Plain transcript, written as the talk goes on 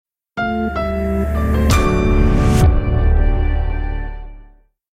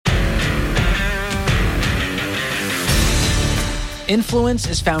Influence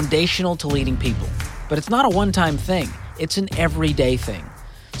is foundational to leading people, but it's not a one-time thing. It's an everyday thing.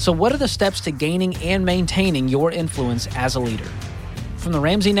 So what are the steps to gaining and maintaining your influence as a leader? From the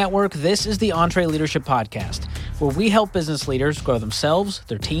Ramsey Network, this is the EntreLeadership Podcast, where we help business leaders grow themselves,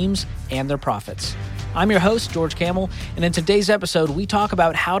 their teams, and their profits. I'm your host, George Camel, and in today's episode, we talk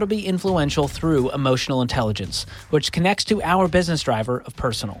about how to be influential through emotional intelligence, which connects to our business driver of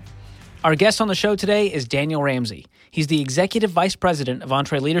personal. Our guest on the show today is Daniel Ramsey. He's the Executive Vice President of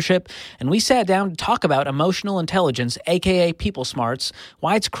EntreLeadership, and we sat down to talk about emotional intelligence, aka people smarts,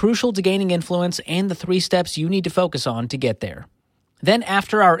 why it's crucial to gaining influence, and the 3 steps you need to focus on to get there. Then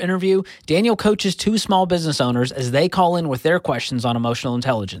after our interview, Daniel coaches 2 small business owners as they call in with their questions on emotional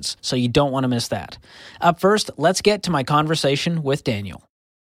intelligence, so you don't want to miss that. Up first, let's get to my conversation with Daniel.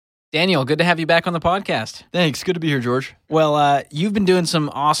 Daniel, good to have you back on the podcast. Thanks. Good to be here, George. Well, you've been doing some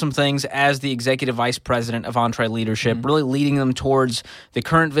awesome things as the Executive Vice President of EntreLeadership, really leading them towards the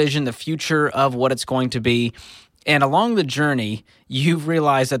current vision, the future of what it's going to be. And along the journey, you've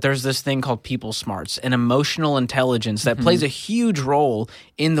realized that there's this thing called people smarts and emotional intelligence that plays a huge role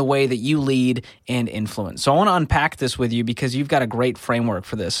in the way that you lead and influence. So I want to unpack this with you because you've got a great framework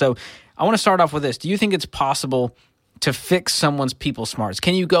for this. So I want to start off with this. Do you think it's possible to fix someone's people smarts?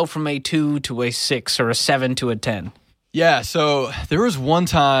 Can you go from a 2 to a 6 or a 7 to a 10? Yeah, so there was one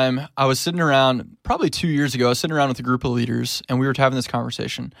time I was sitting around, probably 2 years ago, I was sitting around with a group of leaders, and we were having this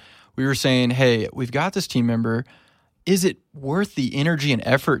conversation. We were saying, hey, we've got this team member. Is it worth the energy and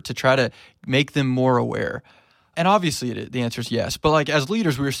effort to try to make them more aware? And obviously the answer is yes. But as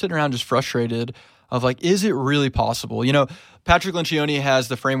leaders, we were sitting around just frustrated of is it really possible? You know, Patrick Lencioni has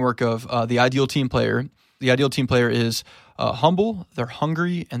the framework of the ideal team player. The ideal team player is humble, they're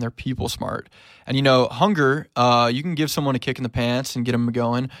hungry, and they're people smart. And hunger, you can give someone a kick in the pants and get them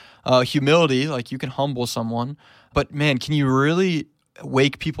going. Humility, you can humble someone. But man, can you really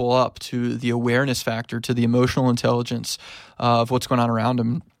wake people up to the awareness factor, to the emotional intelligence of what's going on around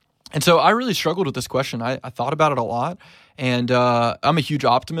them? And so I really struggled with this question. I thought about it a lot, and I'm a huge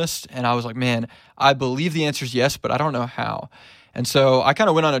optimist, and I was like, man, I believe the answer is yes, but I don't know how. And so I kind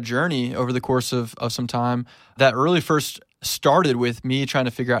of went on a journey over the course of some time that really first started with me trying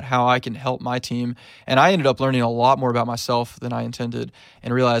to figure out how I can help my team. And I ended up learning a lot more about myself than I intended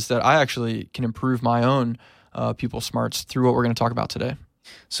and realized that I actually can improve my own people smarts through what we're going to talk about today.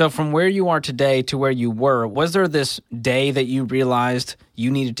 So from where you are today to where you were, was there this day that you realized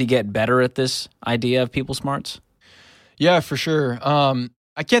you needed to get better at this idea of people smarts? Yeah, for sure.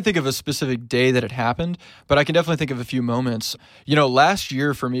 I can't think of a specific day that it happened, but I can definitely think of a few moments. Last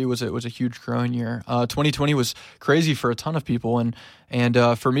year for me was a huge growing year. 2020 was crazy for a ton of people, and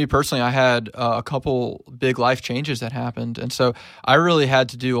for me personally, I had a couple big life changes that happened, and so I really had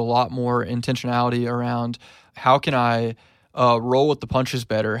to do a lot more intentionality around how can I roll with the punches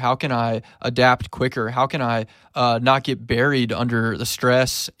better? How can I adapt quicker? How can I not get buried under the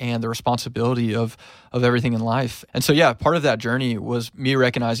stress and the responsibility of everything in life? And so, yeah, part of that journey was me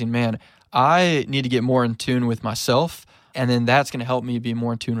recognizing, man, I need to get more in tune with myself, and then that's going to help me be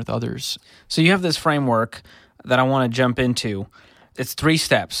more in tune with others. So you have this framework that I want to jump into. It's 3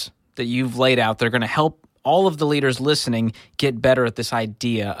 steps that you've laid out. They're going to help all of the leaders listening get better at this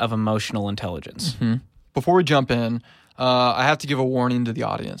idea of emotional intelligence. Before we jump in, I have to give a warning to the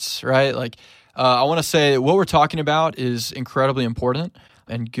audience, right? I want to say what we're talking about is incredibly important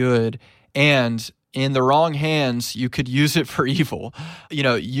and good, and in the wrong hands, you could use it for evil.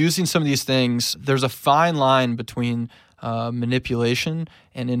 Using some of these things, there's a fine line between manipulation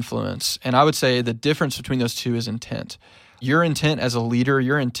and influence, and I would say the difference between those two is intent. Your intent as a leader,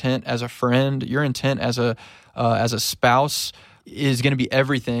 your intent as a friend, your intent as a spouse is going to be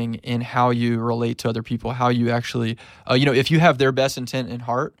everything in how you relate to other people, how you actually, if you have their best intent in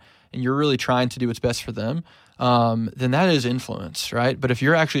heart and you're really trying to do what's best for them, then that is influence, right? But if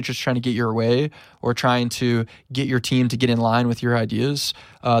you're actually just trying to get your way or trying to get your team to get in line with your ideas,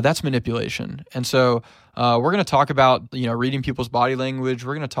 that's manipulation. And so we're going to talk about, reading people's body language.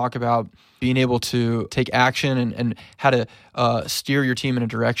 We're going to talk about being able to take action and how to steer your team in a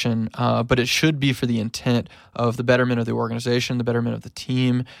direction. But it should be for the intent of the betterment of the organization, the betterment of the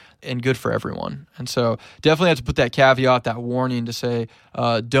team, and good for everyone. And so definitely have to put that caveat, that warning to say,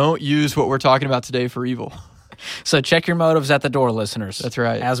 don't use what we're talking about today for evil. So check your motives at the door, listeners. That's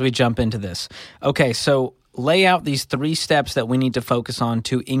right. As we jump into this. Okay, so lay out these 3 steps that we need to focus on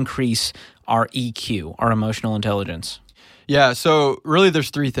to increase our EQ, our emotional intelligence. Yeah, so really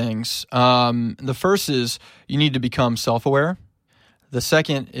there's 3 things. The first is you need to become self-aware. The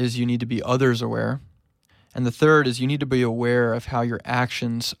second is you need to be others aware. And the third is you need to be aware of how your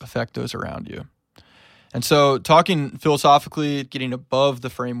actions affect those around you. And so talking philosophically, getting above the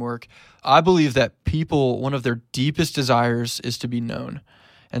framework, I believe that people, one of their deepest desires is to be known.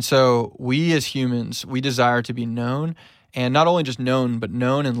 And so we as humans, we desire to be known, and not only just known, but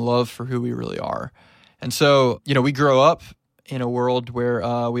known and loved for who we really are. And so, we grow up in a world where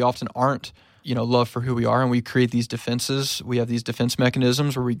we often aren't, loved for who we are, and we create these defenses. We have these defense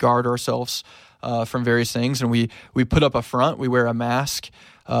mechanisms where we guard ourselves from various things, and we put up a front, we wear a mask,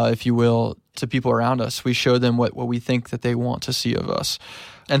 if you will, to people around us. We show them what we think that they want to see of us.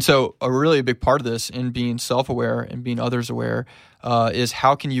 And so a really big part of this in being self-aware and being others-aware is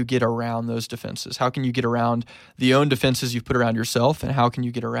how can you get around those defenses? How can you get around the own defenses you've put around yourself, and how can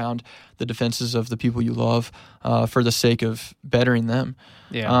you get around the defenses of the people you love for the sake of bettering them?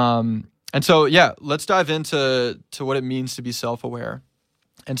 Yeah. And so, let's dive into what it means to be self-aware.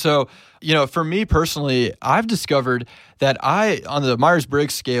 And so, for me personally, I've discovered that on the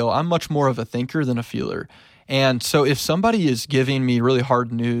Myers-Briggs scale, I'm much more of a thinker than a feeler. And so if somebody is giving me really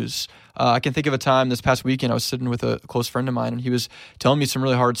hard news, I can think of a time this past weekend I was sitting with a close friend of mine, and he was telling me some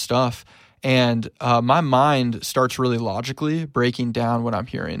really hard stuff. And my mind starts really logically breaking down what I'm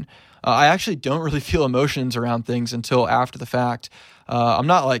hearing. I actually don't really feel emotions around things until after the fact. I'm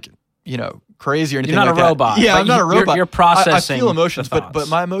not crazy or anything like that. You're not a robot. Yeah, I'm not a robot. You're processing. I feel emotions, but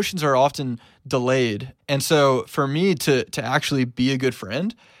my emotions are often delayed. And so for me to actually be a good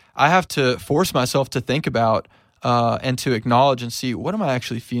friend, I have to force myself to think about and to acknowledge and see, what am I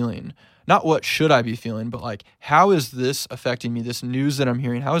actually feeling? Not what should I be feeling, but how is this affecting me? This news that I'm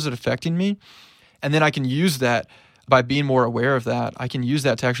hearing, how is it affecting me? And then I can use that by being more aware of that. I can use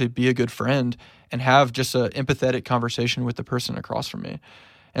that to actually be a good friend and have just an empathetic conversation with the person across from me.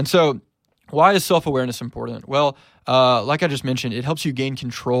 And so why is self-awareness important? Well, like I just mentioned, it helps you gain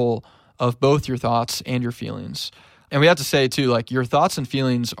control of both your thoughts and your feelings. And we have to say, too, your thoughts and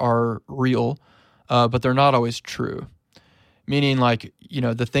feelings are real, but they're not always true. Meaning,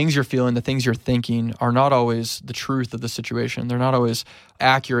 the things you're feeling, the things you're thinking are not always the truth of the situation. They're not always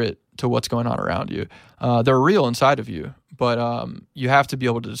accurate to what's going on around you. They're real inside of you, but you have to be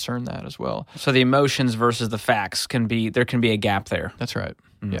able to discern that as well. So the emotions versus the facts there can be a gap there. That's right.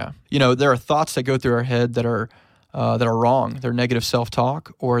 Mm-hmm. Yeah. There are thoughts that go through our head that are wrong. They're negative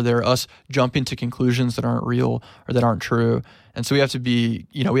self-talk, or they're us jumping to conclusions that aren't real or that aren't true. And so we have to be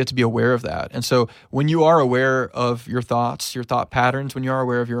aware of that. And so when you are aware of your thoughts, your thought patterns, when you are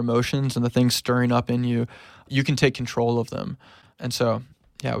aware of your emotions and the things stirring up in you, you can take control of them. And so,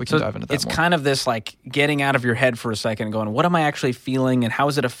 we can dive into that it's more. kind of this getting out of your head for a second and going, what am I actually feeling and how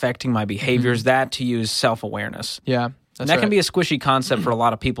is it affecting my behaviors? Mm-hmm. That to use self-awareness. Yeah. And that can be a squishy concept for a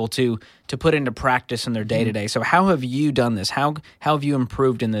lot of people to put into practice in their day-to-day. So how have you done this? How have you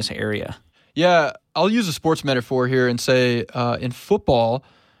improved in this area? Yeah, I'll use a sports metaphor here and say in football,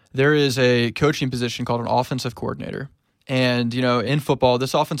 there is a coaching position called an offensive coordinator. And, in football,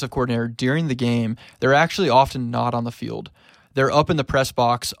 this offensive coordinator, during the game, they're actually often not on the field. They're up in the press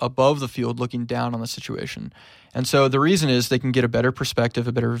box above the field looking down on the situation. And so the reason is they can get a better perspective,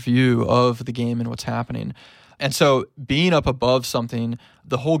 a better view of the game and what's happening. And so being up above something,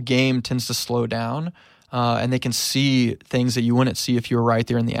 the whole game tends to slow down, and they can see things that you wouldn't see if you were right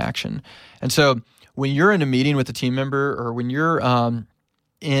there in the action. And so when you're in a meeting with a team member, or when you're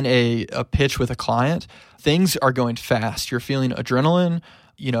in a pitch with a client, things are going fast. You're feeling adrenaline.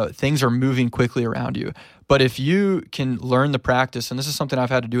 Things are moving quickly around you. But if you can learn the practice, and this is something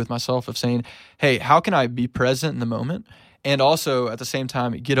I've had to do with myself, of saying, hey, how can I be present in the moment? And also, at the same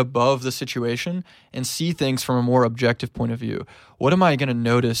time, get above the situation and see things from a more objective point of view. What am I going to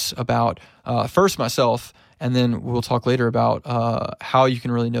notice about, first, myself, and then we'll talk later about how you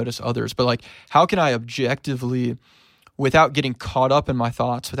can really notice others. But how can I objectively, without getting caught up in my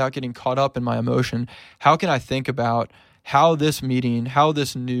thoughts, without getting caught up in my emotion, how can I think about how this meeting, how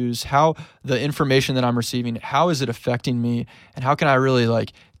this news, how the information that I'm receiving, how is it affecting me, and how can I really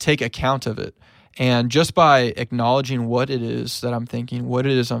take account of it? And just by acknowledging what it is that I'm thinking, what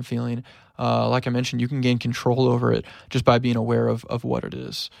it is I'm feeling, like I mentioned, you can gain control over it just by being aware of what it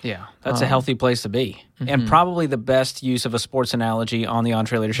is. Yeah, that's a healthy place to be. Mm-hmm. And probably the best use of a sports analogy on the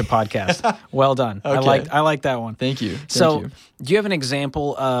Entre Leadership Podcast. Well done. Okay. I like that one. Thank you. So do you have an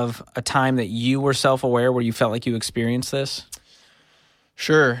example of a time that you were self-aware where you felt like you experienced this?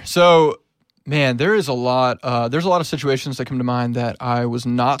 Sure. So, man, there's a lot of situations that come to mind that I was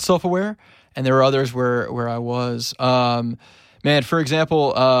not self-aware, and there were others where I was. For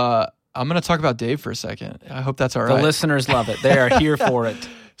example, I'm going to talk about Dave for a second. I hope that's all right. The listeners love it. They are here for it.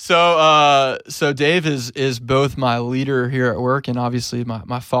 So Dave is both my leader here at work and obviously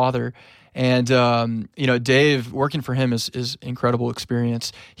my father. And Dave, working for him is incredible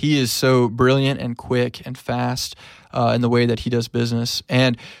experience. He is so brilliant and quick and fast in the way that he does business.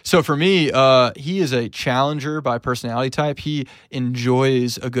 And so for me, he is a challenger by personality type. He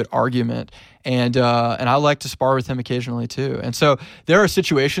enjoys a good argument, and I like to spar with him occasionally too. And so there are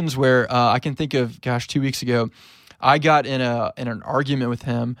situations where I can think of, 2 weeks ago, I got in an argument with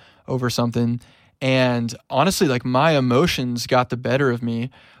him over something, and honestly, like my emotions got the better of me,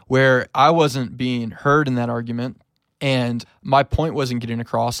 where I wasn't being heard in that argument, and my point wasn't getting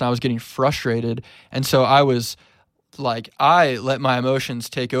across, and I was getting frustrated, and so I was like, I let my emotions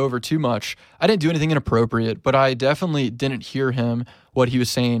take over too much. I didn't do anything inappropriate, but I definitely didn't hear him, what he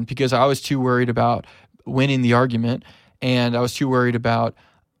was saying, because I was too worried about winning the argument, and I was too worried about,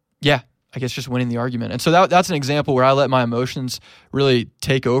 just winning the argument. And so that's an example where I let my emotions really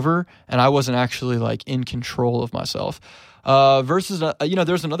take over, and I wasn't actually like in control of myself. Versus,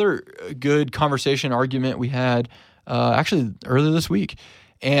 there's another good conversation argument we had actually earlier this week,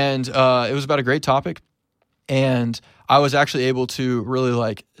 and it was about a great topic, and I was actually able to really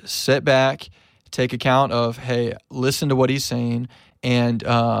like sit back, take account of, hey, listen to what he's saying, and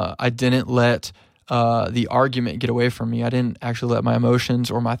I didn't let the argument get away from me. I didn't actually let my emotions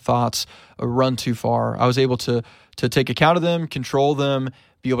or my thoughts run too far. I was able to take account of them, control them,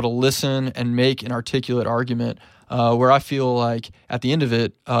 be able to listen, and make an articulate argument where I feel like at the end of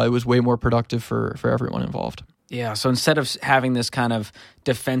it, it was way more productive for everyone involved. Yeah, so instead of having this kind of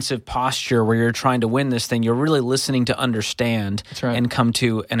defensive posture where you're trying to win this thing, you're really listening to understand and come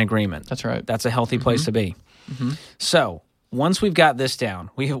to an agreement. That's right. That's a healthy place to be. Mm-hmm. So once we've got this down,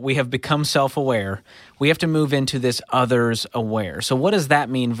 we have become self-aware, we have to move into this others-aware. So what does that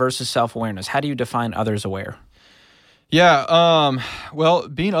mean versus self-awareness? How do you define others-aware? Yeah, well,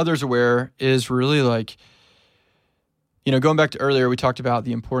 being others-aware is really like, going back to earlier, we talked about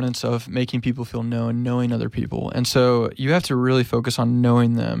the importance of making people feel known, knowing other people. And so you have to really focus on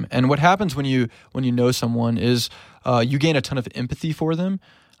knowing them. And what happens when you know someone is you gain a ton of empathy for them.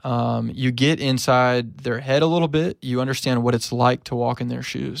 You get inside their head a little bit. You understand what it's like to walk in their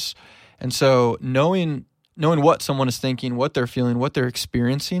shoes. And so knowing what someone is thinking, what they're feeling, what they're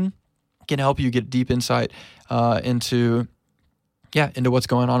experiencing can help you get deep insight into what's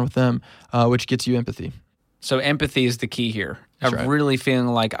going on with them, which gets you empathy. So empathy is the key here. That's of right. Really feeling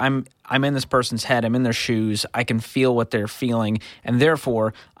like I'm in this person's head, I'm in their shoes, I can feel what they're feeling, and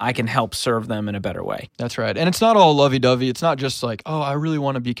therefore I can help serve them in a better way. That's right. And it's not all lovey-dovey. It's not just like, oh, I really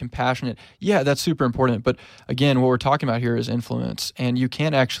want to be compassionate. Yeah, that's super important. But again, what we're talking about here is influence, and you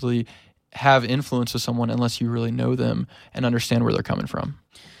can't actually have influence with someone unless you really know them and understand where they're coming from.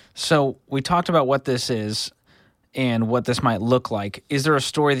 So we talked about what this is and what this might look like. Is there a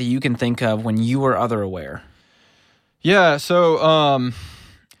story that you can think of when you were other-aware? Yeah, so,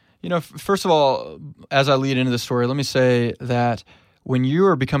 first of all, as I lead into the story, let me say that when you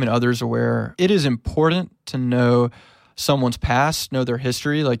are becoming others aware, it is important to know someone's past, know their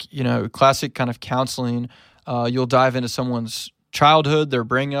history. Like, classic kind of counseling, you'll dive into someone's childhood, their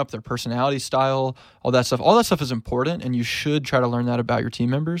bringing up, their personality style, all that stuff. All that stuff is important, and you should try to learn that about your team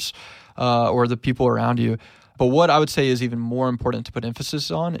members or the people around you. But what I would say is even more important to put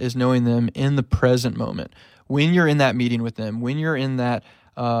emphasis on is knowing them in the present moment. When you're in that meeting with them, when you're in that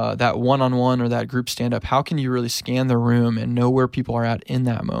one-on-one or that group stand-up, how can you really scan the room and know where people are at in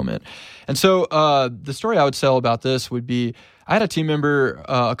that moment? And so the story I would tell about this would be, I had a team member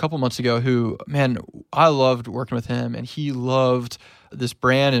a couple months ago who, man, I loved working with him, and he loved this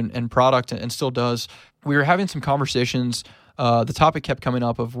brand and product and still does. We were having some conversations. The topic kept coming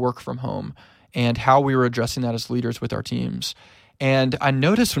up of work from home and how we were addressing that as leaders with our teams. And I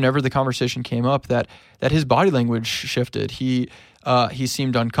noticed whenever the conversation came up that his body language shifted. He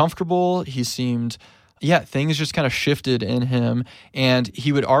seemed uncomfortable. He seemed, things just kind of shifted in him. And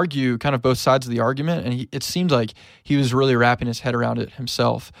he would argue kind of both sides of the argument. And it seemed like he was really wrapping his head around it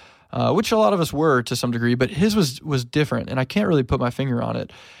himself, which a lot of us were to some degree. But his was different, and I can't really put my finger on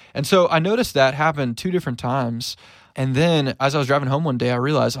it. And so I noticed that happen 2 different times. And then as I was driving home one day, I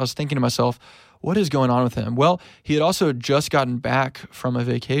realized, I was thinking to myself, what is going on with him? Well, he had also just gotten back from a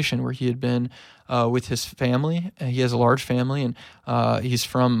vacation where he had been with his family. He has a large family, and he's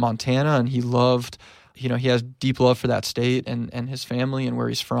from Montana, and he loved, he has deep love for that state and his family and where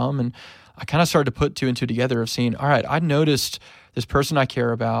he's from. And I kind of started to put 2 and 2 together of seeing, all right, I noticed this person I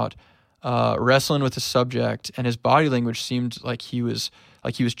care about wrestling with the subject, and his body language seemed like he was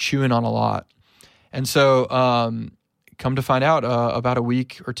chewing on a lot. And so come to find out, about a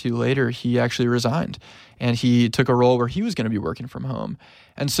week or two later, he actually resigned, and he took a role where he was going to be working from home.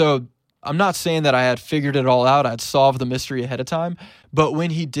 And so I'm not saying that I had figured it all out, I'd solved the mystery ahead of time, but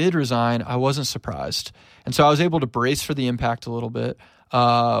when he did resign, I wasn't surprised. And so I was able to brace for the impact a little bit.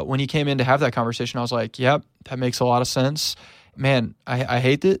 When he came in to have that conversation, I was like, yep, that makes a lot of sense. Man, I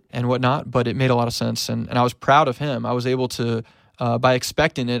hate it and whatnot, but it made a lot of sense. And I was proud of him. I was able to, by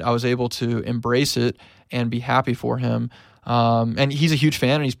expecting it, I was able to embrace it and be happy for him. And he's a huge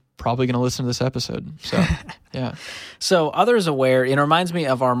fan, and he's probably going to listen to this episode. So, yeah. So others aware, it reminds me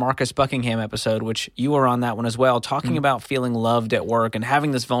of our Marcus Buckingham episode, which you were on that one as well, talking about feeling loved at work and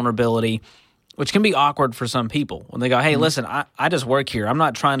having this vulnerability, which can be awkward for some people when they go, hey, listen, I just work here. I'm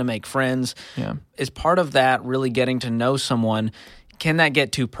not trying to make friends. Yeah. Is part of that really getting to know someone? Can that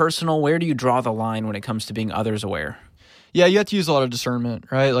get too personal? Where do you draw the line when it comes to being others aware? Yeah, you have to use a lot of discernment,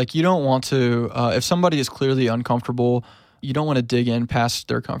 right? Like, you don't want to, if somebody is clearly uncomfortable, you don't want to dig in past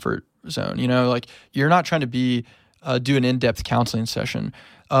their comfort zone. Like, you're not trying to do an in-depth counseling session.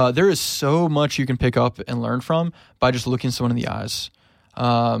 There is so much you can pick up and learn from by just looking someone in the eyes.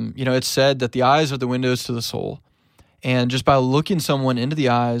 It's said that the eyes are the windows to the soul. And just by looking someone into the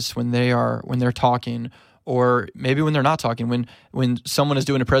eyes when they're talking, or maybe when they're not talking, when someone is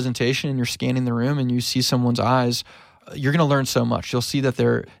doing a presentation and you're scanning the room and you see someone's eyes, you're going to learn so much. You'll see that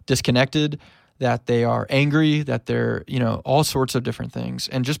they're disconnected, that they are angry, that they're, all sorts of different things.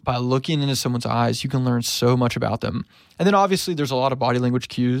 And just by looking into someone's eyes, you can learn so much about them. And then obviously there's a lot of body language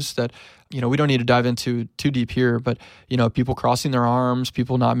cues that, we don't need to dive into too deep here, but, people crossing their arms,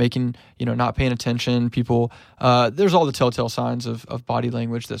 people not making, not paying attention, people, there's all the telltale signs of body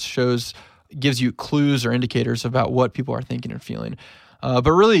language that gives you clues or indicators about what people are thinking and feeling.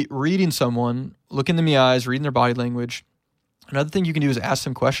 But really reading someone, looking them in the eyes, reading their body language. Another thing you can do is ask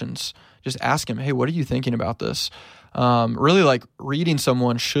them questions. Just ask them, hey, what are you thinking about this? Really, like, reading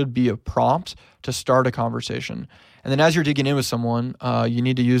someone should be a prompt to start a conversation. And then as you're digging in with someone, you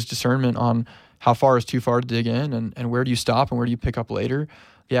need to use discernment on how far is too far to dig in, and where do you stop and where do you pick up later.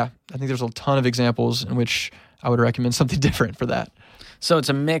 Yeah, I think there's a ton of examples in which I would recommend something different for that. So it's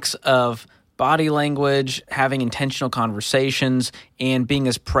a mix of body language, having intentional conversations, and being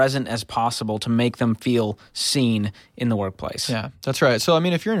as present as possible to make them feel seen in the workplace. Yeah, that's right. So,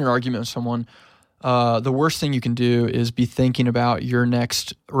 if you're in an argument with someone, the worst thing you can do is be thinking about your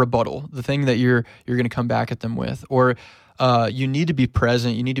next rebuttal, the thing that you're going to come back at them with. Or you need to be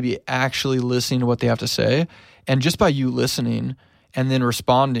present. You need to be actually listening to what they have to say. And just by you listening and then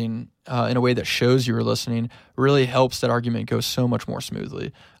responding in a way that shows you were listening really helps that argument go so much more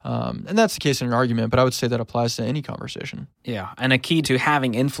smoothly. And that's the case in an argument, but I would say that applies to any conversation. Yeah, and a key to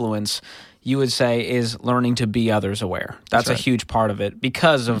having influence, you would say, is learning to be others aware. That's right. A huge part of it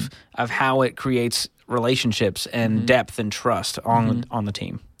because of how it creates relationships and depth and trust on the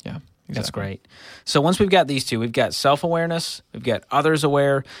team. Yeah. Exactly. That's great. So once we've got these two, we've got self-awareness, we've got others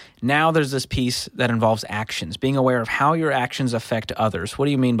aware. Now there's this piece that involves actions, being aware of how your actions affect others. What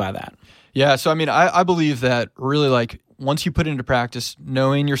do you mean by that? Yeah, so I believe that really, like, once you put it into practice,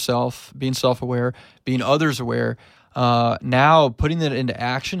 knowing yourself, being self-aware, being others aware, now putting that into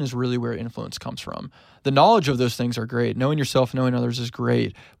action is really where influence comes from. The knowledge of those things are great. Knowing yourself, knowing others is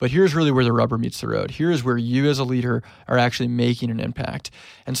great. But here's really where the rubber meets the road. Here is where you as a leader are actually making an impact.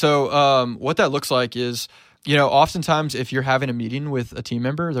 And so what that looks like is, oftentimes if you're having a meeting with a team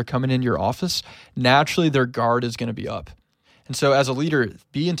member, they're coming into your office, naturally their guard is going to be up. And so as a leader,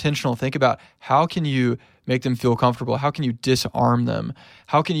 be intentional. Think about how can you make them feel comfortable? How can you disarm them?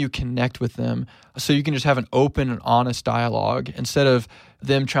 How can you connect with them so you can just have an open and honest dialogue instead of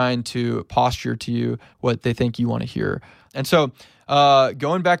them trying to posture to you what they think you want to hear? And so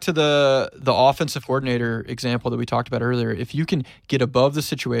going back to the offensive coordinator example that we talked about earlier, if you can get above the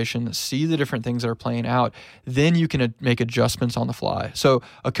situation, see the different things that are playing out, then you can make adjustments on the fly. So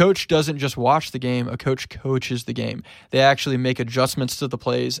a coach doesn't just watch the game, a coach coaches the game. They actually make adjustments to the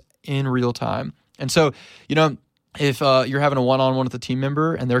plays in real time. And so, if you're having a one-on-one with a team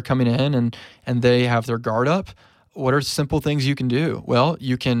member and they're coming in and they have their guard up, what are simple things you can do? Well,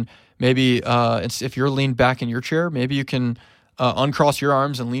 you can maybe, if you're leaned back in your chair, maybe you can uncross your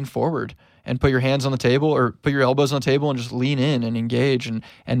arms and lean forward and put your hands on the table or put your elbows on the table and just lean in and engage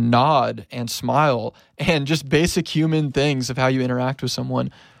and nod and smile and just basic human things of how you interact with someone.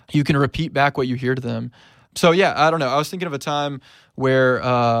 You can repeat back what you hear to them. So yeah, I don't know. I was thinking of a time where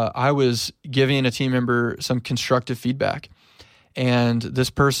I was giving a team member some constructive feedback, and this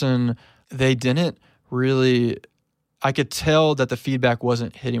person, they didn't really, I could tell that the feedback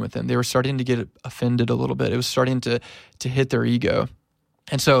wasn't hitting with them. They were starting to get offended a little bit. It was starting to hit their ego.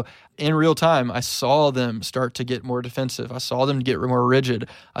 And so in real time, I saw them start to get more defensive. I saw them get more rigid.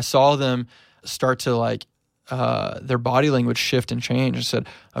 I saw them start to their body language shift and change. I said,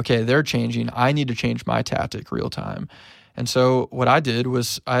 okay, they're changing. I need to change my tactic real time. And so what I did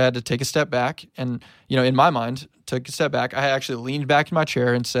was I had to take a step back and, in my mind, took a step back. I actually leaned back in my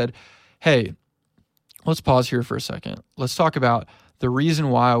chair and said, hey, let's pause here for a second. Let's talk about the reason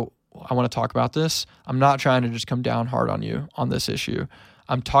why I want to talk about this. I'm not trying to just come down hard on you on this issue.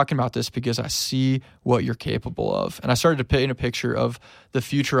 I'm talking about this because I see what you're capable of. And I started to paint a picture of the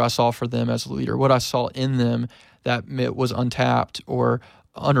future I saw for them as a leader, what I saw in them that was untapped or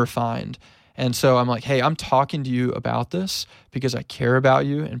unrefined. And so I'm like, hey, I'm talking to you about this because I care about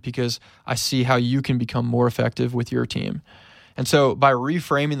you and because I see how you can become more effective with your team. And so by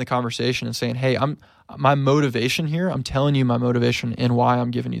reframing the conversation and saying, hey, my motivation here, I'm telling you my motivation and why I'm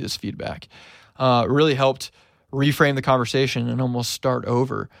giving you this feedback, really helped reframe the conversation and almost start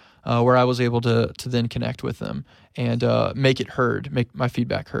over, where I was able to then connect with them and make it heard, make my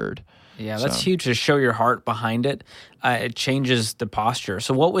feedback heard. Yeah, that's huge to show your heart behind it. It changes the posture.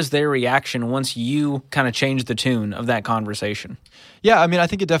 So what was their reaction once you kind of changed the tune of that conversation? Yeah, I mean, I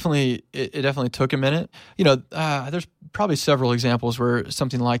think it definitely took a minute. There's probably several examples where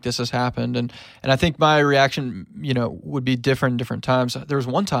something like this has happened, and I think my reaction, would be different different times. There was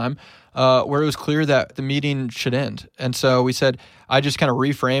one time where it was clear that the meeting should end, and so we said, I just kind of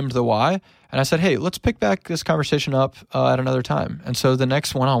reframed the why, and I said, hey, let's pick back this conversation up at another time. And so the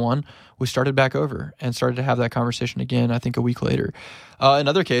next one-on-one, we started back over and started to have that conversation again, I think a week later. In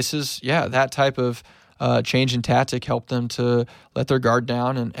other cases, that type of change in tactic helped them to let their guard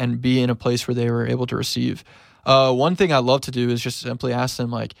down and be in a place where they were able to receive. One thing I love to do is just simply ask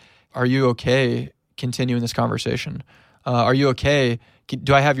them, are you okay continuing this conversation? Are you okay?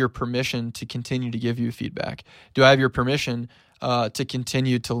 Do I have your permission to continue to give you feedback? Do I have your permission to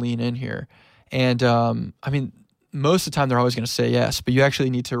continue to lean in here? And most of the time they're always going to say yes, but you actually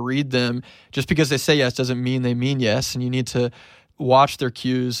need to read them. Just because they say yes doesn't mean they mean yes, and you need to watch their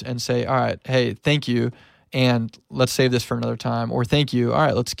cues and say, all right, hey, thank you, and let's save this for another time, or thank you, all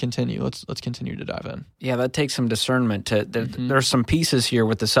right, let's continue. Let's continue to dive in. Yeah, that takes some discernment. There's some pieces here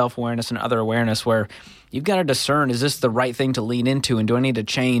with the self-awareness and other awareness where you've got to discern, is this the right thing to lean into, and do I need to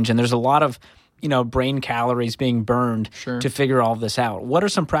change? And there's a lot of brain calories being burned to figure all this out. What are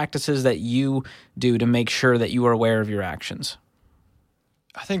some practices that you do to make sure that you are aware of your actions?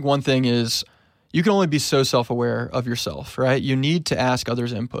 I think one thing is you can only be so self-aware of yourself, right? You need to ask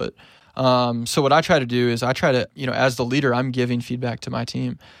others' input. So what I try to do is I try to, as the leader, I'm giving feedback to my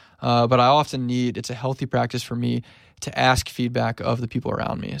team. But I often it's a healthy practice for me to ask feedback of the people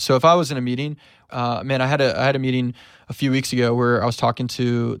around me. So if I was in a meeting, I had a meeting a few weeks ago where I was talking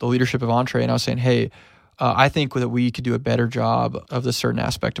to the leadership of Entree, and I was saying, hey, I think that we could do a better job of this certain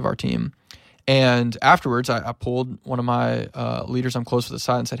aspect of our team. And afterwards, I pulled one of my leaders I'm close with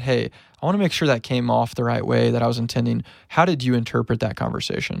aside and said, hey, I want to make sure that came off the right way that I was intending. How did you interpret that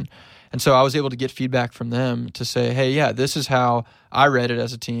conversation? And so I was able to get feedback from them to say, hey, yeah, this is how I read it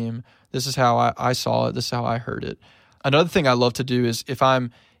as a team. This is how I saw it. This is how I heard it. Another thing I love to do is if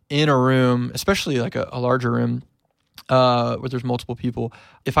I'm in a room, especially like a larger room where there's multiple people,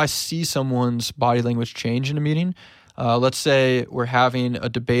 if I see someone's body language change in a meeting, let's say we're having a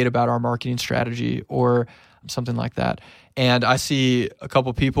debate about our marketing strategy or something like that, and I see a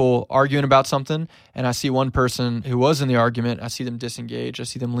couple people arguing about something, and I see one person who was in the argument, I see them disengage, I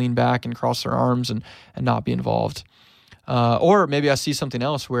see them lean back and cross their arms and not be involved. Or maybe I see something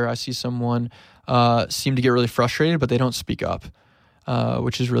else where I see someone seem to get really frustrated, but they don't speak up,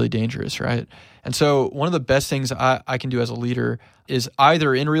 which is really dangerous, right? And so one of the best things I can do as a leader is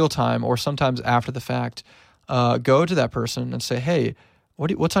either in real time or sometimes after the fact, go to that person and say, hey,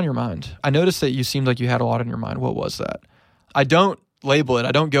 what's on your mind? I noticed that you seemed like you had a lot on your mind. What was that? I don't label it.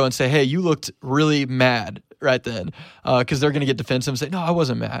 I don't go and say, hey, you looked really mad right then, because they're going to get defensive and say, no, I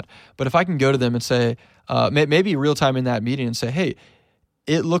wasn't mad. But if I can go to them and say, maybe real time in that meeting and say, hey,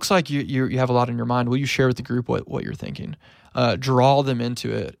 it looks like you have a lot on your mind. Will you share with the group what you're thinking? Draw them into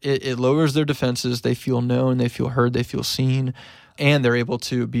it. It lowers their defenses. They feel known. They feel heard. They feel seen. And they're able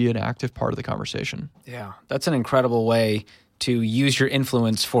to be an active part of the conversation. Yeah, that's an incredible way to use your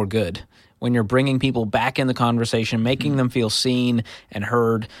influence for good. When you're bringing people back in the conversation, making them feel seen and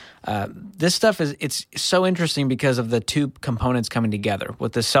heard. This stuff it's so interesting because of the two components coming together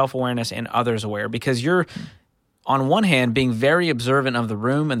with the self-awareness and others aware, because you're on one hand being very observant of the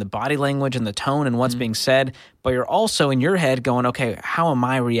room and the body language and the tone and what's being said, but you're also in your head going, okay, how am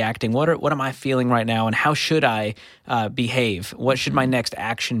I reacting? What am I feeling right now? And how should I behave? What should my next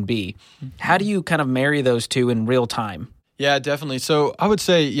action be? How do you kind of marry those two in real time? Yeah, definitely. So I would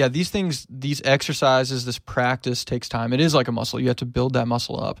say, yeah, these things, these exercises, this practice takes time. It is like a muscle. You have to build that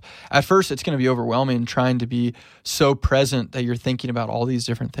muscle up. At first, it's going to be overwhelming trying to be so present that you're thinking about all these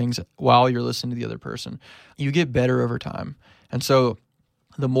different things while you're listening to the other person. You get better over time. And so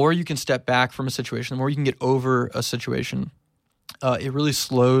the more you can step back from a situation, the more you can get over a situation, it really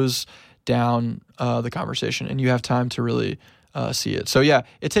slows down the conversation, and you have time to really see it. So yeah,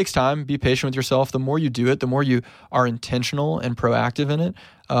 it takes time. Be patient with yourself. The more you do it, the more you are intentional and proactive in it,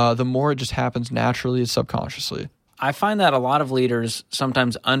 the more it just happens naturally and subconsciously. I find that a lot of leaders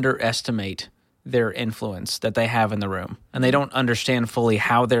sometimes underestimate their influence that they have in the room, and they don't understand fully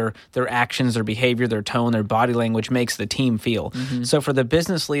how their actions, their behavior, their tone, their body language makes the team feel. So for the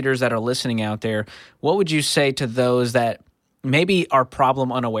business leaders that are listening out there, what would you say to those that maybe are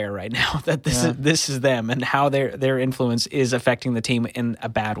problem unaware right now, that this is them and how their influence is affecting the team in a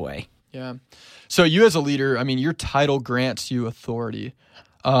bad way? Yeah. So you as a leader, I mean, your title grants you authority.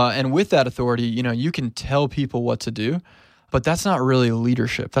 And with that authority, you can tell people what to do, but that's not really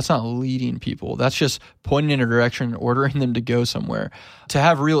leadership. That's not leading people. That's just pointing in a direction, ordering them to go somewhere. To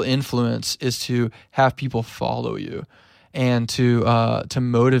have real influence is to have people follow you and to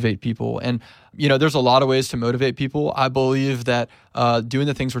motivate people. And there's a lot of ways to motivate people. I believe that doing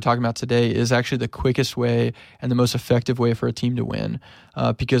the things we're talking about today is actually the quickest way and the most effective way for a team to win,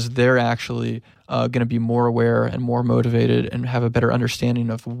 because they're actually going to be more aware and more motivated and have a better understanding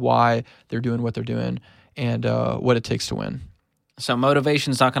of why they're doing what they're doing and what it takes to win. So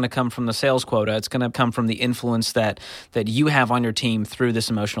motivation is not going to come from the sales quota. It's going to come from the influence that you have on your team through this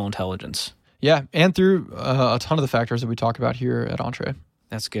emotional intelligence. Yeah, and through a ton of the factors that we talk about here at Entre.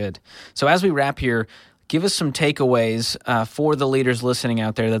 That's good. So as we wrap here, give us some takeaways for the leaders listening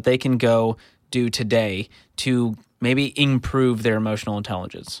out there that they can go do today to maybe improve their emotional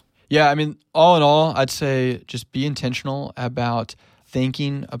intelligence. Yeah, I mean, all in all, I'd say just be intentional about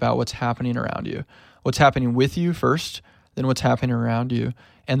thinking about what's happening around you. What's happening with you first, then what's happening around you.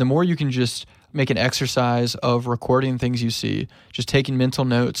 And the more you can just make an exercise of recording things you see, just taking mental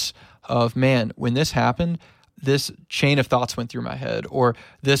notes of, man, when this happened, this chain of thoughts went through my head, or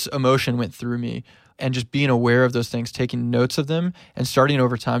this emotion went through me, and just being aware of those things, taking notes of them, and starting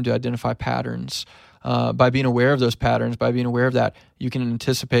over time to identify patterns. By being aware of those patterns, by being aware of that, you can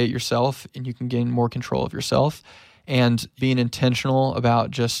anticipate yourself and you can gain more control of yourself, and being intentional about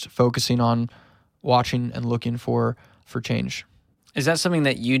just focusing on watching and looking for change. Is that something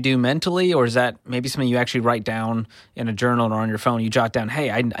that you do mentally, or is that maybe something you actually write down in a journal or on your phone? You jot down,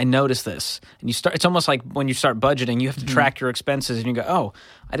 hey, I noticed this. And you start. It's almost like when you start budgeting, you have to track your expenses, and you go, oh,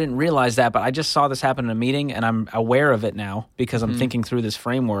 I didn't realize that, but I just saw this happen in a meeting, and I'm aware of it now because I'm thinking through this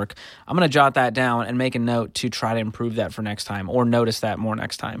framework. I'm going to jot that down and make a note to try to improve that for next time, or notice that more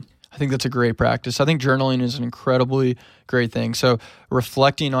next time. I think that's a great practice. I think journaling is an incredibly great thing. So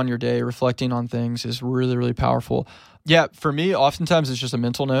reflecting on your day, reflecting on things is really, really powerful. Yeah, for me, oftentimes it's just a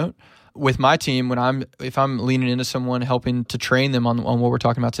mental note. With my team, if I'm leaning into someone, helping to train them on what we're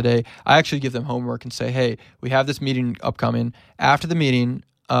talking about today, I actually give them homework and say, hey, we have this meeting upcoming. After the meeting,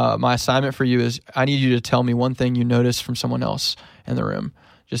 my assignment for you is I need you to tell me one thing you noticed from someone else in the room.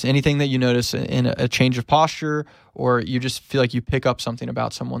 Just anything that you notice in a change of posture, or you just feel like you pick up something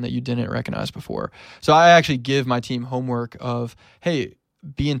about someone that you didn't recognize before. So I actually give my team homework of, hey,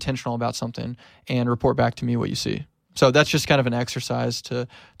 be intentional about something and report back to me what you see. So that's just kind of an exercise to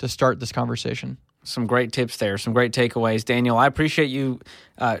start this conversation. Some great tips there, some great takeaways. Daniel, I appreciate you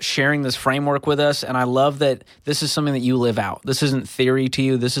sharing this framework with us, and I love that this is something that you live out. This isn't theory to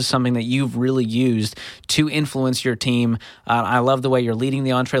you. This is something that you've really used to influence your team. I love the way you're leading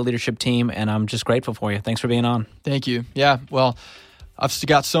the Entre Leadership team, and I'm just grateful for you. Thanks for being on. Thank you. Yeah, well, I've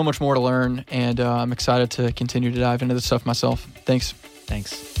got so much more to learn, and I'm excited to continue to dive into this stuff myself. Thanks.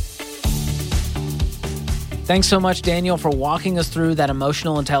 Thanks so much, Daniel, for walking us through that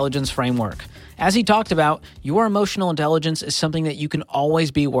emotional intelligence framework. As he talked about, your emotional intelligence is something that you can always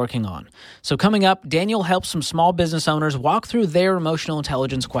be working on. So coming up, Daniel helps some small business owners walk through their emotional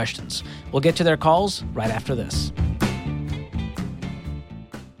intelligence questions. We'll get to their calls right after this.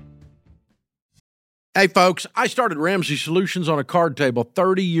 Hey folks, I started Ramsey Solutions on a card table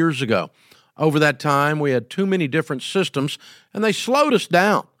 30 years ago. Over that time, we had too many different systems, and they slowed us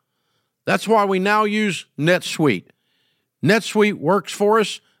down. That's why we now use NetSuite. NetSuite works for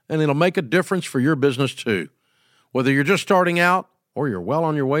us, and it'll make a difference for your business too. Whether you're just starting out or you're well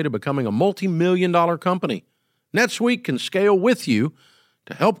on your way to becoming a multi-million-dollar company, NetSuite can scale with you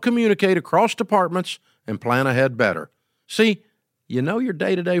to help communicate across departments and plan ahead better. See, you know your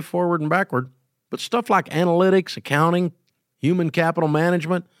day-to-day forward and backward, but stuff like analytics, accounting, human capital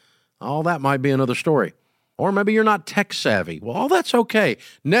management, all that might be another story. Or maybe you're not tech savvy. Well, all that's okay.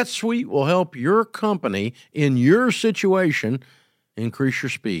 NetSuite will help your company in your situation increase your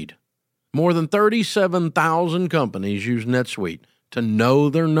speed. More than 37,000 companies use NetSuite to know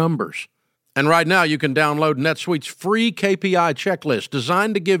their numbers. And right now, you can download NetSuite's free KPI checklist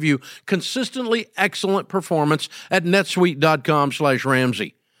designed to give you consistently excellent performance at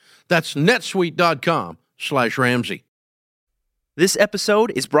netsuite.com/Ramsey. That's netsuite.com/Ramsey. This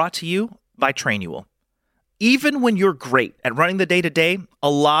episode is brought to you by Trainual. Even when you're great at running the day-to-day, a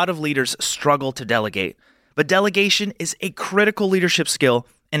lot of leaders struggle to delegate. But delegation is a critical leadership skill,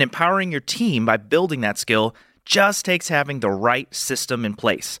 and empowering your team by building that skill just takes having the right system in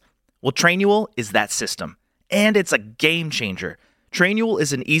place. Well, Trainual is that system, and it's a game changer. Trainual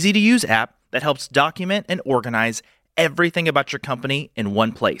is an easy-to-use app that helps document and organize everything about your company in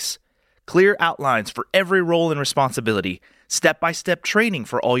one place. Clear outlines for every role and responsibility, step-by-step training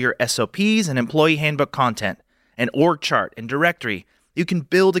for all your SOPs and employee handbook content, an org chart and directory. You can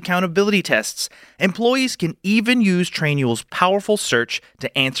build accountability tests. Employees can even use Trainual's powerful search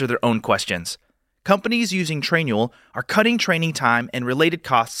to answer their own questions. Companies using Trainual are cutting training time and related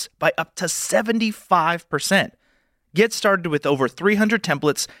costs by up to 75%. Get started with over 300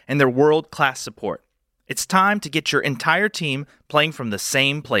 templates and their world-class support. It's time to get your entire team playing from the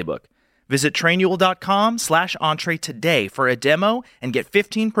same playbook. Visit Trainual.com/Entree today for a demo and get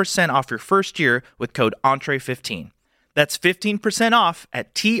 15% off your first year with code Entree15. That's 15% off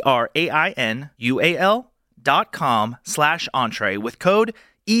at TRAINUAL.com/Entree with code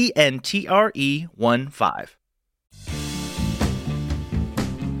ENTRE15.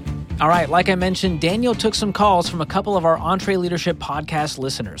 All right, like I mentioned, Daniel took some calls from a couple of our Entree Leadership podcast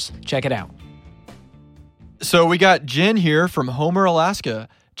listeners. Check it out. So we got Jen here from Homer, Alaska.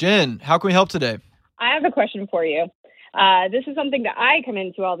 Jen, how can we help today? I have a question for you. This is something that I come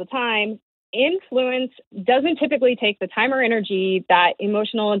into all the time. Influence doesn't typically take the time or energy that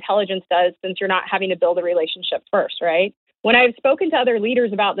emotional intelligence does, since you're not having to build a relationship first, right? When I've spoken to other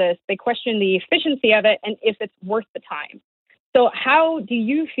leaders about this, they question the efficiency of it and if it's worth the time. So how do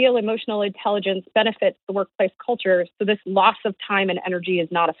you feel emotional intelligence benefits the workplace culture so this loss of time and energy is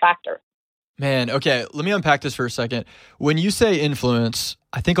not a factor? Man, okay, let me unpack this for a second. When you say influence,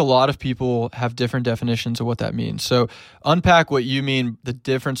 I think a lot of people have different definitions of what that means. So unpack what you mean, the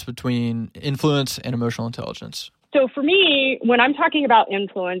difference between influence and emotional intelligence. So for me, when I'm talking about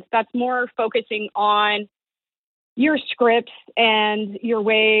influence, that's more focusing on your scripts and your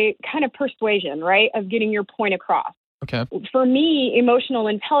way, kind of persuasion, right, of getting your point across. Okay. For me, emotional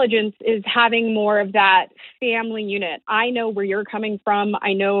intelligence is having more of that family unit. I know where you're coming from.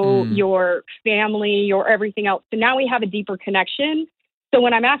 I know your family, your everything else. So now we have a deeper connection. So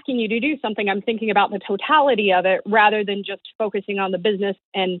when I'm asking you to do something, I'm thinking about the totality of it rather than just focusing on the business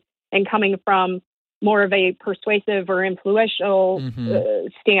and coming from more of a persuasive or influential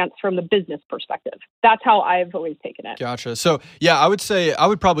stance from the business perspective. That's how I've always taken it. Gotcha. So yeah, I would say, I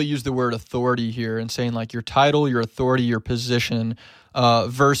would probably use the word authority here and saying like your title, your authority, your position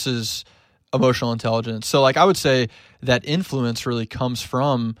versus emotional intelligence. So like I would say that influence really comes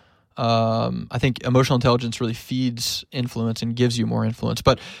from, I think emotional intelligence really feeds influence and gives you more influence.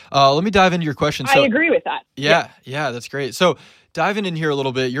 But let me dive into your question. I agree with that. Yeah, that's great. So diving in here a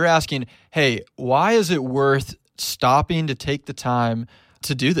little bit, you're asking, hey, why is it worth stopping to take the time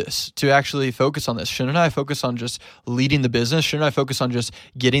to do this, to actually focus on this? Shouldn't I focus on just leading the business? Shouldn't I focus on just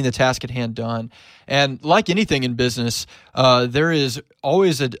getting the task at hand done? And like anything in business, there is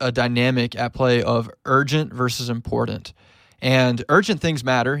always a dynamic at play of urgent versus important. And urgent things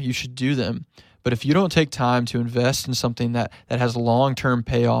matter. You should do them. But if you don't take time to invest in something that has long-term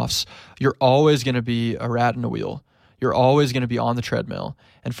payoffs, you're always going to be a rat in a wheel. You're always going to be on the treadmill.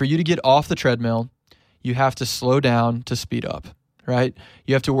 And for you to get off the treadmill, you have to slow down to speed up, right?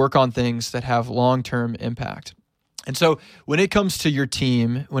 You have to work on things that have long-term impact. And so when it comes to your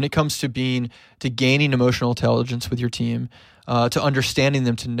team, when it comes to gaining emotional intelligence with your team, to understanding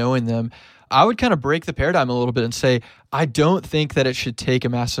them, to knowing them, I would kind of break the paradigm a little bit and say, I don't think that it should take a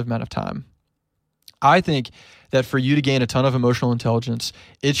massive amount of time. I think that for you to gain a ton of emotional intelligence,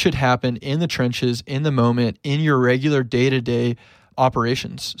 it should happen in the trenches, in the moment, in your regular day-to-day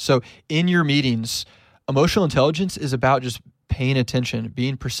operations. So in your meetings, emotional intelligence is about just paying attention,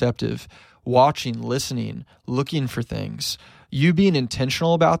 being perceptive, watching, listening, looking for things. You being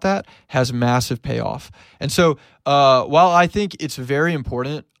intentional about that has massive payoff. And so while I think it's very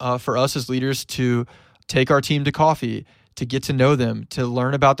important for us as leaders to take our team to coffee, to get to know them, to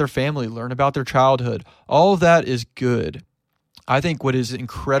learn about their family, learn about their childhood, all of that is good. I think what is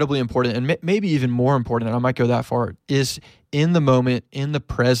incredibly important, and maybe even more important, and I might go that far, is in the moment, in the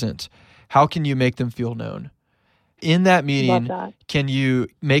present, how can you make them feel known? In that meeting, Love that. can you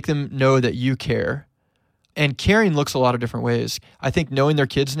make them know that you care? And caring looks a lot of different ways. I think knowing their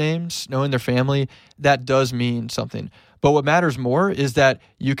kids' names, knowing their family, that does mean something. But what matters more is that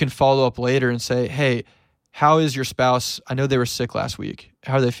you can follow up later and say, hey, how is your spouse? I know they were sick last week.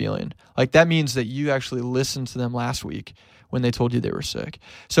 How are they feeling? Like that means that you actually listened to them last week when they told you they were sick.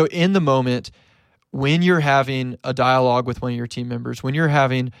 So in the moment, when you're having a dialogue with one of your team members, when you're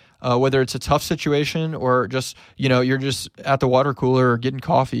having, whether it's a tough situation or just, you're just at the water cooler or getting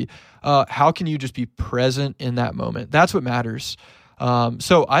coffee, how can you just be present in that moment? That's what matters.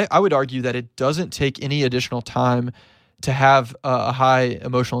 So I would argue that it doesn't take any additional time to have a high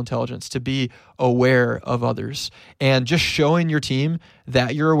emotional intelligence, to be aware of others. And just showing your team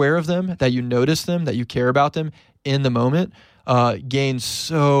that you're aware of them, that you notice them, that you care about them in the moment, gains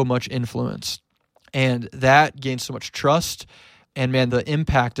so much influence. And that gains so much trust. And man, the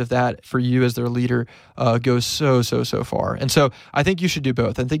impact of that for you as their leader goes so far. And so I think you should do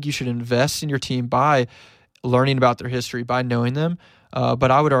both. I think you should invest in your team by learning about their history, by knowing them.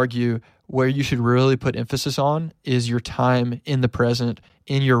 But I would argue where you should really put emphasis on is your time in the present,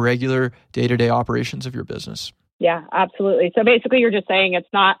 in your regular day-to-day operations of your business. Yeah, absolutely. So basically you're just saying it's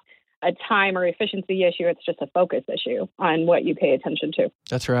not a time or efficiency issue. It's just a focus issue on what you pay attention to.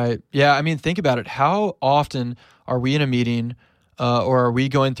 That's right. Yeah. I mean, think about it. How often are we in a meeting or are we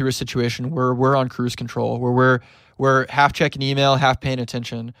going through a situation where we're on cruise control, where we're half checking email, half paying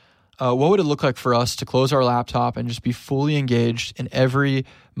attention? What would it look like for us to close our laptop and just be fully engaged in every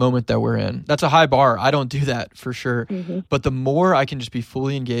moment that we're in? That's a high bar. I don't do that for sure. Mm-hmm. But the more I can just be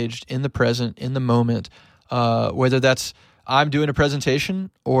fully engaged in the present, in the moment, whether that's I'm doing a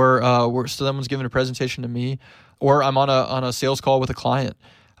presentation or someone's giving a presentation to me, or I'm on a sales call with a client,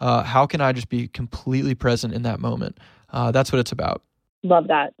 how can I just be completely present in that moment? That's what it's about. Love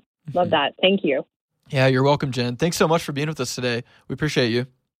that. Love that. Thank you. Yeah, you're welcome, Jen. Thanks so much for being with us today. We appreciate you.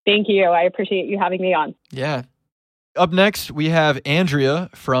 Thank you. I appreciate you having me on. Yeah. Up next, we have Andrea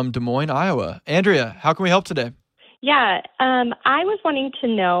from Des Moines, Iowa. Andrea, how can we help today? Yeah, I was wanting to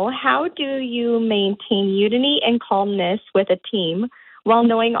know, how do you maintain unity and calmness with a team while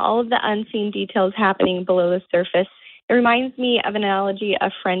knowing all of the unseen details happening below the surface? It reminds me of an analogy a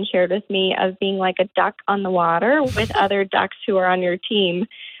friend shared with me of being like a duck on the water with other ducks who are on your team.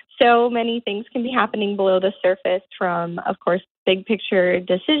 So many things can be happening below the surface, from, of course, big picture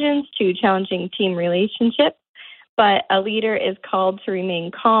decisions to challenging team relationships. But a leader is called to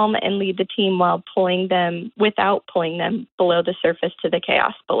remain calm and lead the team without pulling them below the surface to the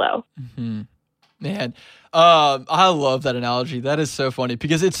chaos below. Mm-hmm. Man, I love that analogy. That is so funny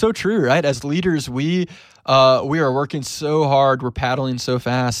because it's so true, right? As leaders, we are working so hard, we're paddling so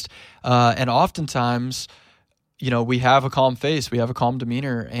fast, and oftentimes, we have a calm face, we have a calm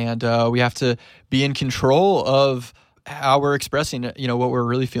demeanor, and we have to be in control of how we're expressing, what we're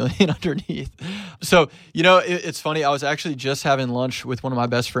really feeling underneath. So, it's funny. I was actually just having lunch with one of my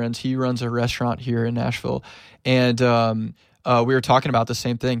best friends. He runs a restaurant here in Nashville, and we were talking about the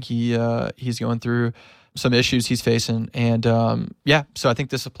same thing. He's going through some issues he's facing, and so I think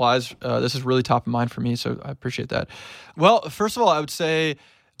this applies. This is really top of mind for me, so I appreciate that. Well, first of all, I would say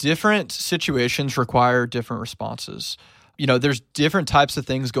different situations require different responses. There's different types of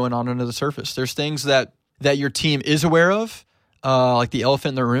things going on under the surface. There's things that your team is aware of, like the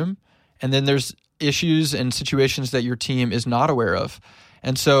elephant in the room. And then there's issues and situations that your team is not aware of.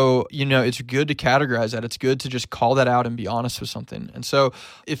 And so, it's good to categorize that. It's good to just call that out and be honest with something. And so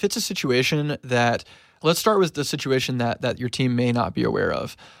if it's a situation that, let's start with the situation that your team may not be aware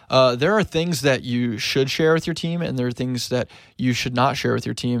of. There are things that you should share with your team, and there are things that you should not share with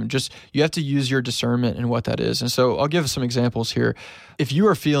your team. Just, you have to use your discernment in what that is. And so I'll give some examples here. If you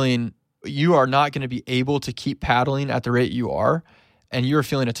are feeling you are not going to be able to keep paddling at the rate you are, and you're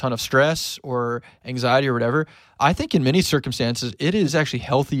feeling a ton of stress or anxiety or whatever, I think in many circumstances, it is actually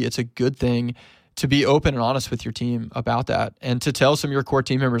healthy. It's a good thing to be open and honest with your team about that, and to tell some of your core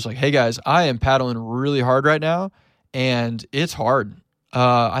team members, like, hey guys, I am paddling really hard right now, and it's hard.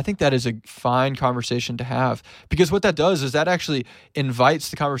 I think that is a fine conversation to have, because what that does is that actually invites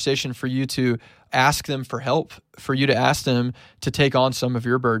the conversation for you to ask them for help, for you to ask them to take on some of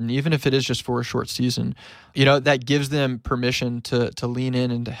your burden, even if it is just for a short season. That gives them permission to lean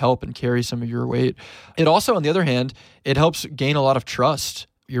in and to help and carry some of your weight. It also, on the other hand, it helps gain a lot of trust.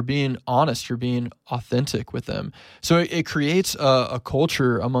 You're being honest, you're being authentic with them. So it creates a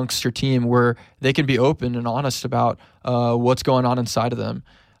culture amongst your team where they can be open and honest about what's going on inside of them.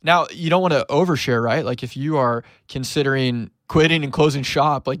 Now, you don't want to overshare, right? Like if you are considering quitting and closing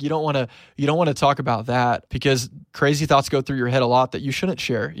shop. Like you don't want to talk about that because crazy thoughts go through your head a lot that you shouldn't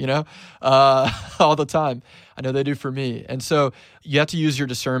share, all the time. I know they do for me. And so you have to use your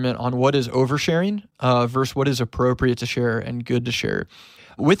discernment on what is oversharing versus what is appropriate to share and good to share.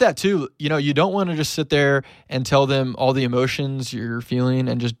 With that too, you don't want to just sit there and tell them all the emotions you're feeling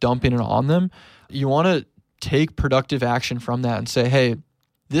and just dumping it on them. You want to take productive action from that and say, hey,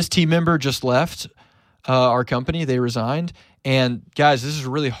 this team member just left our company. They resigned. And guys, this is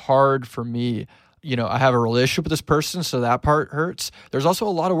really hard for me. I have a relationship with this person, so that part hurts. There's also a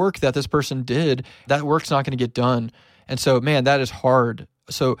lot of work that this person did. That work's not going to get done. And so, man, that is hard.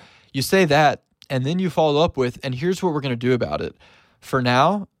 So you say that, and then you follow up with, and here's what we're going to do about it. For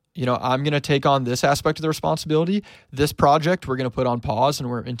now, I'm going to take on this aspect of the responsibility. This project we're going to put on pause,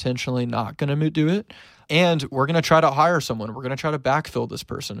 and we're intentionally not going to do it. And we're going to try to hire someone. We're going to try to backfill this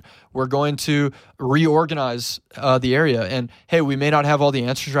person. We're going to reorganize the area. And hey, we may not have all the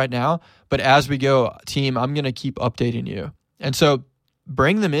answers right now, but as we go, team, I'm going to keep updating you. And so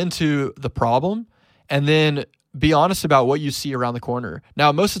bring them into the problem and then be honest about what you see around the corner.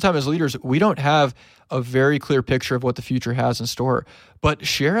 Now, most of the time as leaders, we don't have a very clear picture of what the future has in store, but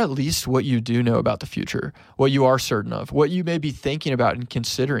share at least what you do know about the future, what you are certain of, what you may be thinking about and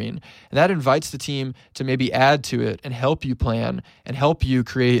considering. And that invites the team to maybe add to it and help you plan and help you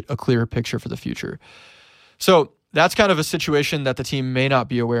create a clearer picture for the future. So that's kind of a situation that the team may not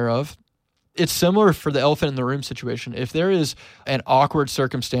be aware of. It's similar for the elephant in the room situation. If there is an awkward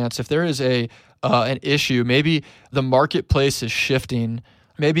circumstance, if there is an issue, maybe the marketplace is shifting,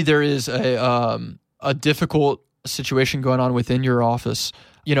 maybe there is a difficult situation going on within your office,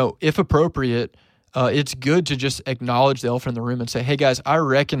 if appropriate, it's good to just acknowledge the elephant in the room and say, hey guys, I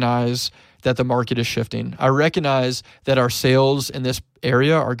recognize that the market is shifting. I recognize that our sales in this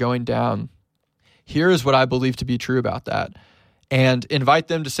area are going down. Here is what I believe to be true about that. And invite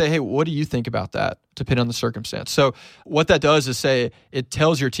them to say, hey, what do you think about that, depending on the circumstance? So what that does is say, it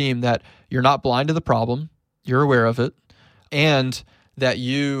tells your team that you're not blind to the problem, you're aware of it, and that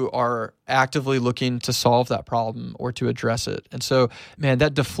you are actively looking to solve that problem or to address it. And so, man,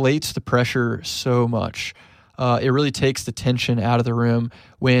 that deflates the pressure so much. It really takes the tension out of the room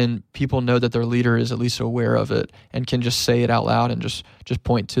when people know that their leader is at least aware of it and can just say it out loud and just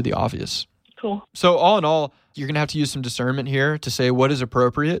point to the obvious. Cool. So all in all, you're going to have to use some discernment here to say what is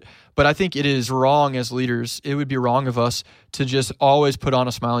appropriate. But I think it is wrong as leaders. It would be wrong of us to just always put on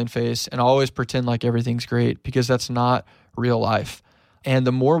a smiling face and always pretend like everything's great, because that's not real life. And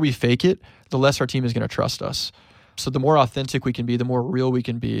the more we fake it, the less our team is going to trust us. So the more authentic we can be, the more real we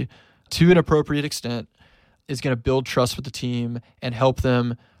can be to an appropriate extent is going to build trust with the team and help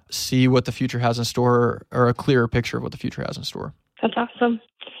them see what the future has in store, or a clearer picture of what the future has in store. That's awesome.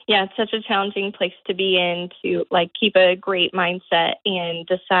 Yeah, it's such a challenging place to be in, to keep a great mindset and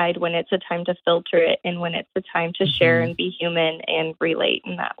decide when it's a time to filter it and when it's a time to share and be human and relate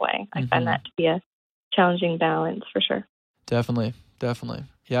in that way. I find that to be a challenging balance for sure. Definitely.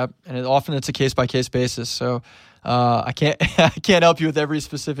 Yeah, and often it's a case-by-case basis. So I can't help you with every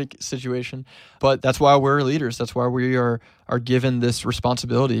specific situation, but that's why we're leaders. That's why we are given this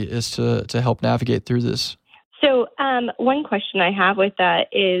responsibility, is to help navigate through this. So one question I have with that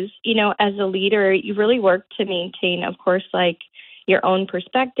is, as a leader, you really work to maintain, of course, your own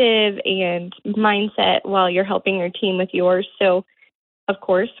perspective and mindset while you're helping your team with yours. So, of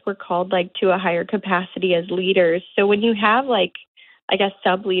course, we're called to a higher capacity as leaders. So when you have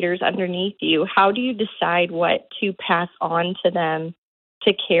sub-leaders underneath you, how do you decide what to pass on to them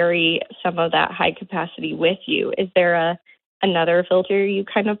to carry some of that high capacity with you? Is there another filter you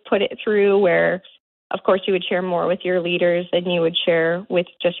kind of put it through where, of course, you would share more with your leaders than you would share with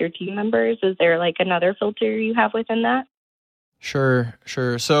just your team members? Is there another filter you have within that? Sure.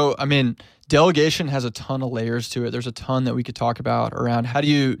 So, delegation has a ton of layers to it. There's a ton that we could talk about around how do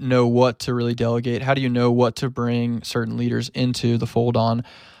you know what to really delegate? How do you know what to bring certain leaders into the fold on?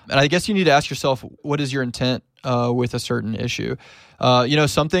 And I guess you need to ask yourself, what is your intent with a certain issue?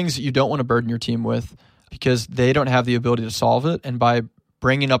 Some things you don't want to burden your team with because they don't have the ability to solve it. And by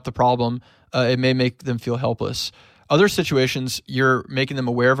bringing up the problem, it may make them feel helpless. Other situations, you're making them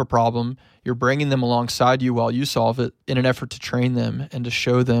aware of a problem. You're bringing them alongside you while you solve it in an effort to train them and to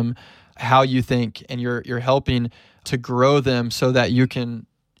show them how you think. And you're helping to grow them so that you can,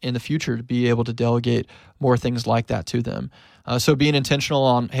 in the future, be able to delegate more things like that to them. So being intentional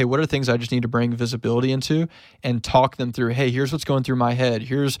on, hey, what are things I just need to bring visibility into, and talk them through, hey, here's what's going through my head.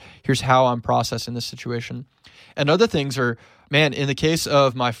 Here's how I'm processing this situation. And other things are, man, in the case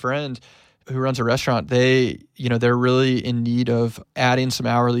of my friend who runs a restaurant, they're really in need of adding some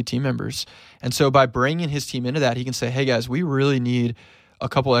hourly team members. And so by bringing his team into that, he can say, hey guys, we really need a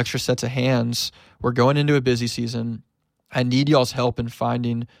couple extra sets of hands. We're going into a busy season. I need y'all's help in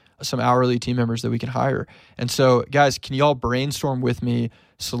finding some hourly team members that we can hire. And so guys, can y'all brainstorm with me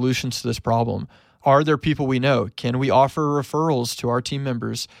solutions to this problem? Are there people we know? Can we offer referrals to our team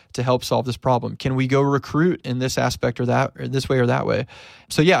members to help solve this problem? Can we go recruit in this aspect or that, or this way or that way?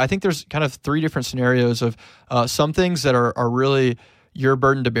 So yeah, I think there's kind of three different scenarios of some things that are really your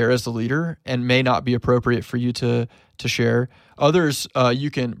burden to bear as the leader and may not be appropriate for you to share. Others,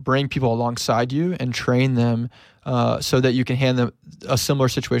 you can bring people alongside you and train them so that you can hand them a similar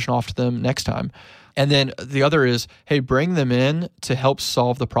situation off to them next time. And then the other is, hey, bring them in to help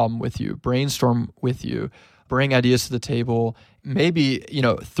solve the problem with you, brainstorm with you, bring ideas to the table. Maybe,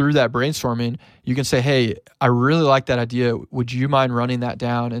 through that brainstorming, you can say, hey, I really like that idea. Would you mind running that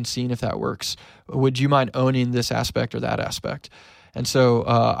down and seeing if that works? Would you mind owning this aspect or that aspect? And so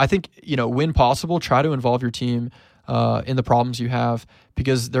I think, when possible, try to involve your team in the problems you have,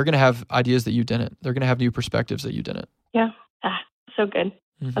 because they're going to have ideas that you didn't. They're going to have new perspectives that you didn't. Yeah. So good.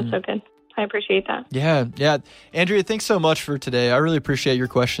 That's so good. I appreciate that. Yeah. Andrea, thanks so much for today. I really appreciate your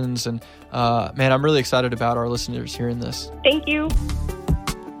questions. And man, I'm really excited about our listeners hearing this. Thank you.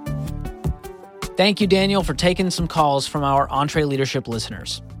 Thank you, Daniel, for taking some calls from our EntreLeadership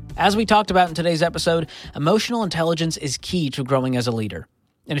listeners. As we talked about in today's episode, emotional intelligence is key to growing as a leader.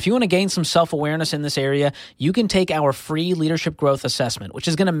 And if you want to gain some self-awareness in this area, you can take our free leadership growth assessment, which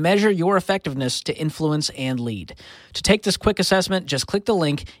is going to measure your effectiveness to influence and lead. To take this quick assessment, just click the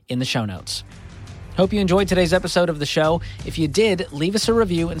link in the show notes. Hope you enjoyed today's episode of the show. If you did, leave us a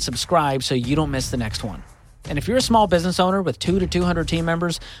review and subscribe so you don't miss the next one. And if you're a small business owner with 200 to 200 team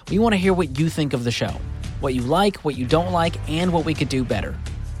members, we want to hear what you think of the show, what you like, what you don't like, and what we could do better.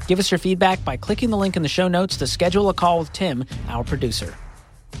 Give us your feedback by clicking the link in the show notes to schedule a call with Tim, our producer.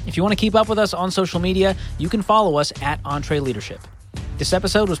 If you want to keep up with us on social media, you can follow us at EntreLeadership. This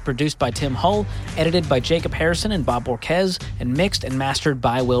episode was produced by Tim Hull, edited by Jacob Harrison and Bob Borquez, and mixed and mastered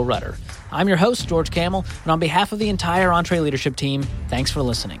by Will Rudder. I'm your host, George Camel, and on behalf of the entire EntreLeadership team, thanks for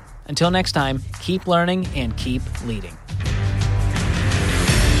listening. Until next time, keep learning and keep leading.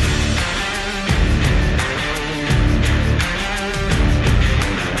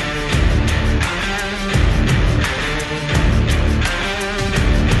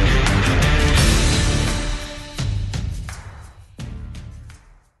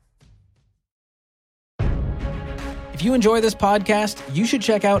 If you enjoy this podcast, you should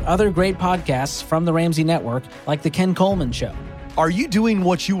check out other great podcasts from the Ramsey Network, like The Ken Coleman Show. Are you doing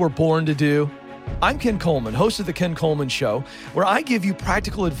what you were born to do? I'm Ken Coleman, host of The Ken Coleman Show, where I give you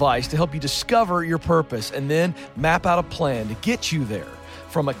practical advice to help you discover your purpose and then map out a plan to get you there.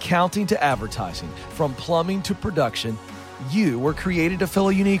 From accounting to advertising, from plumbing to production, you were created to fill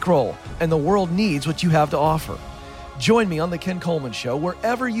a unique role, and the world needs what you have to offer. Join me on The Ken Coleman Show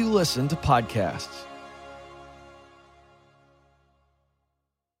wherever you listen to podcasts.